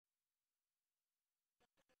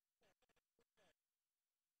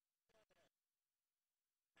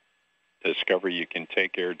Discovery, you can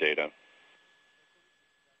take air data.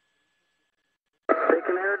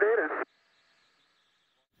 Taking air data.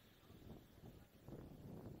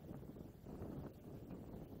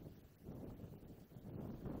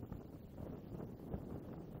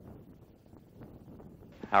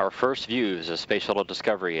 Our first views of Space Shuttle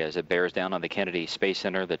Discovery as it bears down on the Kennedy Space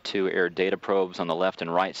Center. The two air data probes on the left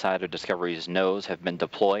and right side of Discovery's nose have been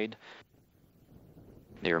deployed.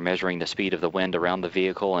 They are measuring the speed of the wind around the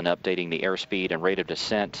vehicle and updating the airspeed and rate of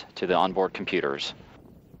descent to the onboard computers.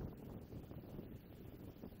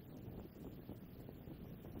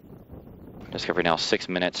 Discovery now 6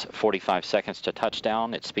 minutes, 45 seconds to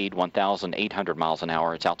touchdown. Its speed 1,800 miles an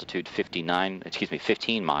hour. Its altitude 15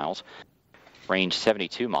 miles. Range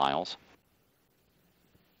 72 miles.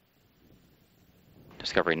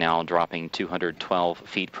 Discovery now dropping 212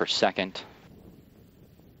 feet per second.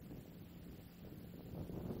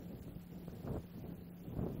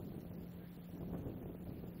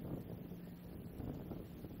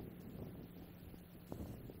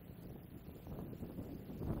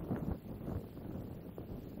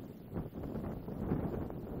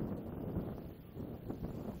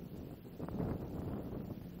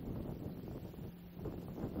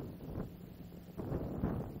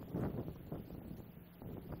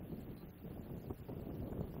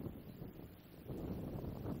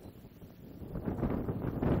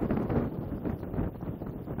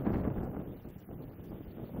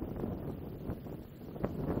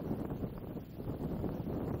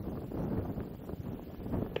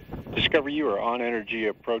 Discovery, you are on energy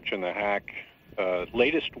approaching the hack.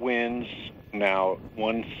 Latest winds now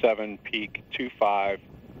 17 peak 25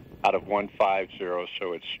 out of 150,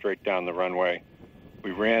 so it's straight down the runway.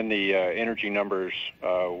 We ran the energy numbers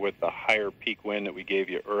with the higher peak wind that we gave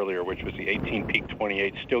you earlier, which was the 18 peak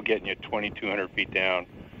 28, still getting you 2,200 feet down.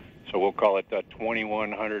 So we'll call it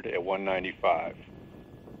 2,100 at 195.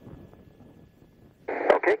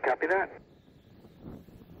 Okay, copy that.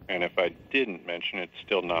 And if I didn't mention it,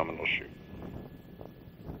 still nominal shoot.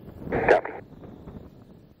 Copy.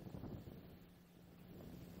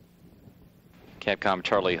 Capcom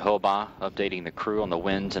Charlie Hoba updating the crew on the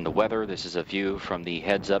winds and the weather. This is a view from the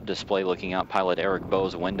heads-up display looking out pilot Eric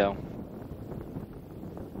Bowe's window.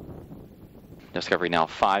 Discovery now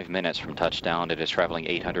 5 minutes from touchdown. It is traveling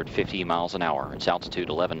 850 miles an hour. Its altitude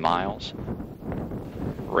 11 miles.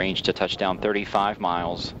 Range to touchdown 35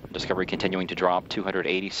 miles. Discovery continuing to drop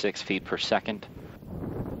 286 feet per second.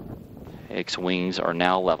 Its wings are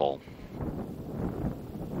now level.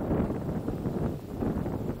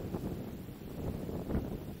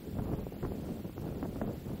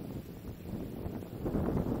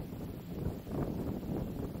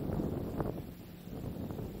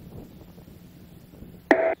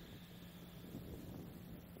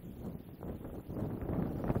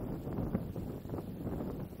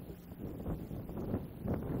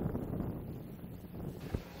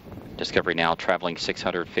 Discovery now traveling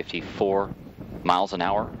 654 miles an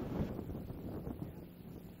hour.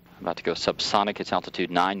 About to go subsonic. Its altitude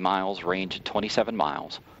 9 miles, range 27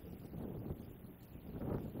 miles.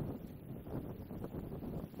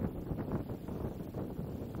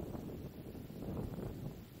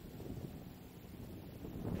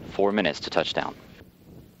 Four minutes to touchdown.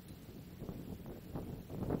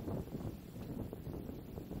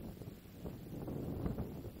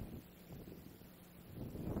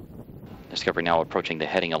 Discovery now approaching the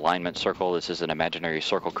heading alignment circle. This is an imaginary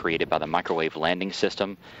circle created by the microwave landing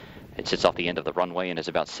system. It sits off the end of the runway and is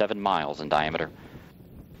about 7 miles in diameter.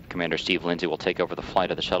 Commander Steve Lindsay will take over the flight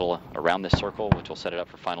of the shuttle around this circle, which will set it up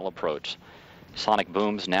for final approach. Sonic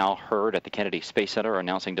booms now heard at the Kennedy Space Center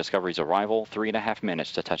announcing Discovery's arrival. 3.5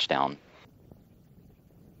 minutes to touchdown.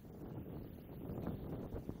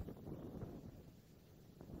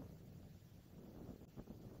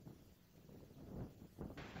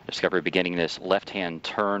 Discovery beginning this left-hand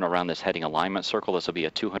turn around this heading alignment circle. This will be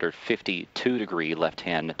a 252-degree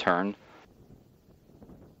left-hand turn.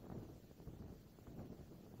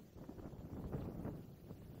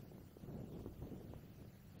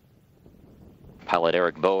 Pilot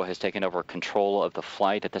Eric Bowe has taken over control of the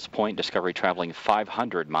flight. At this point, Discovery traveling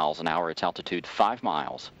 500 miles an hour. Its altitude 5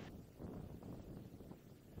 miles.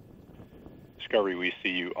 Discovery, we see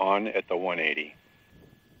you on at the 180.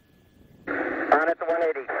 On at the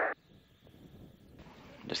 180.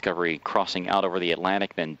 Discovery crossing out over the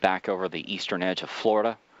Atlantic, then back over the eastern edge of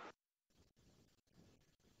Florida.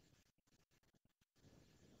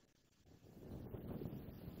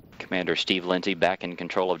 Commander Steve Lindsay back in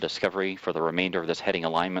control of Discovery for the remainder of this heading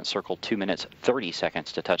alignment circle. 2 minutes, 30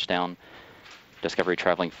 seconds to touchdown. Discovery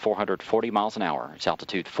traveling 440 miles an hour. Its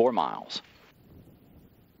altitude 4 miles.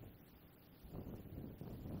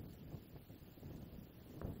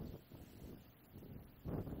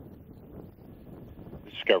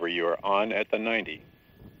 Discovery, you are on at the 90.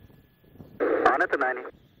 On at the 90.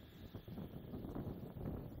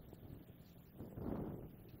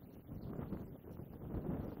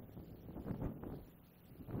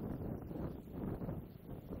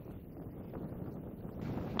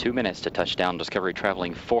 Two minutes to touchdown. Discovery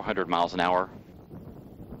traveling 400 miles an hour.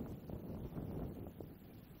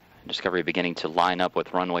 Discovery beginning to line up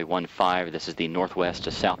with runway 15. This is the northwest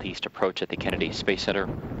to southeast approach at the Kennedy Space Center.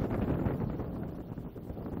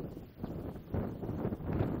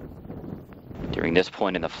 During this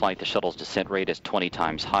point in the flight, the shuttle's descent rate is 20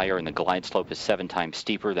 times higher and the glide slope is 7 times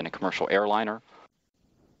steeper than a commercial airliner.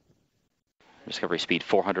 Discovery speed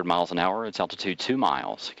 400 miles an hour, its altitude 2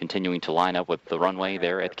 miles, continuing to line up with the runway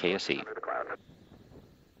there at KSC.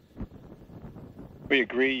 We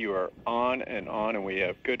agree, you are on, and we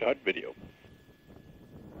have good HUD video.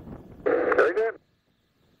 Very good.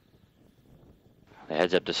 The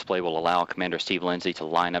heads-up display will allow Commander Steve Lindsay to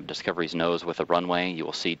line up Discovery's nose with the runway. You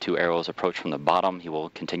will see 2 arrows approach from the bottom. He will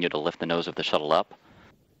continue to lift the nose of the shuttle up.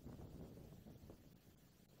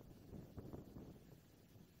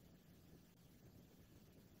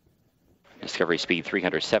 Discovery speed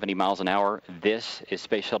 370 miles an hour. This is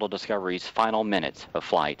Space Shuttle Discovery's final minutes of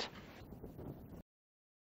flight.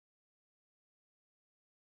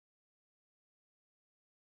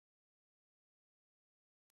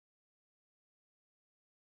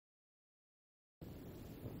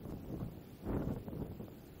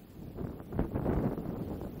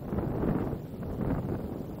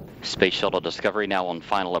 Space Shuttle Discovery now on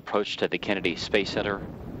final approach to the Kennedy Space Center.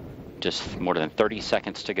 Just more than 30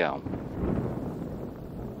 seconds to go.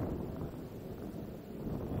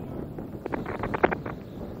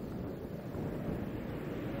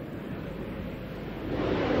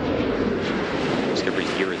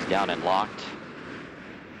 Discovery's gear is down and locked.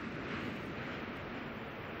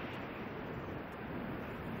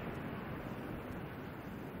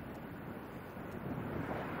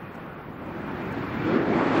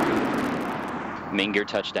 Main gear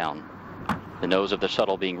touchdown. The nose of the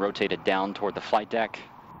shuttle being rotated down toward the flight deck.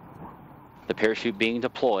 The parachute being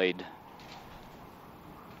deployed.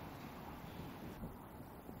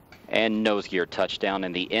 And nose gear touchdown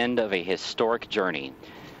and the end of a historic journey.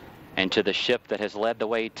 And to the ship that has led the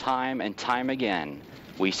way time and time again,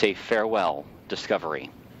 we say farewell,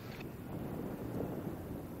 Discovery.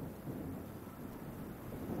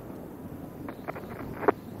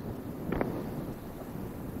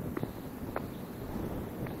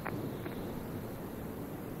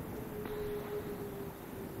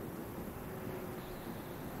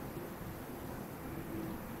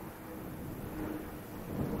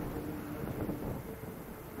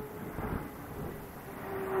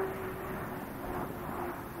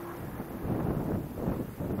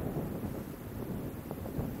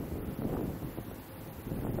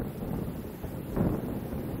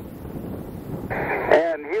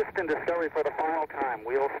 And Houston Discovery for the final time.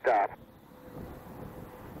 We'll stop.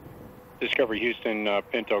 Discovery Houston,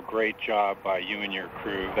 Pinto, great job by you and your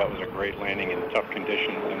crew. That was a great landing in tough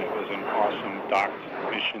conditions, and it was an awesome docked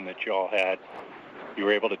mission that you all had. You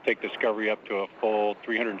were able to take Discovery up to a full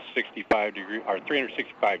 365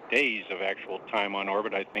 days of actual time on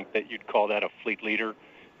orbit. I think that you'd call that a fleet leader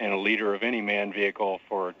and a leader of any manned vehicle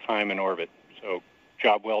for time in orbit. So,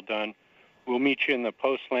 job well done. We'll meet you in the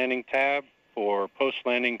post-landing tab. For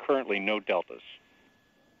post-landing, currently no deltas.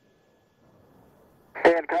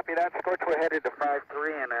 And copy that. Scorch, we're headed to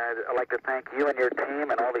 5-3, and I'd like to thank you and your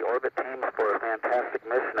team and all the orbit teams for a fantastic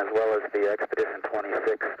mission, as well as the Expedition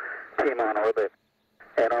 26 team on orbit.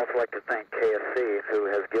 And I'd also like to thank KSC, who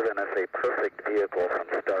has given us a perfect vehicle from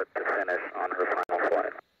start to finish on her final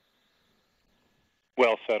flight.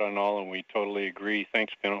 Well said on all, and we totally agree.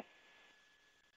 Thanks, Pinto.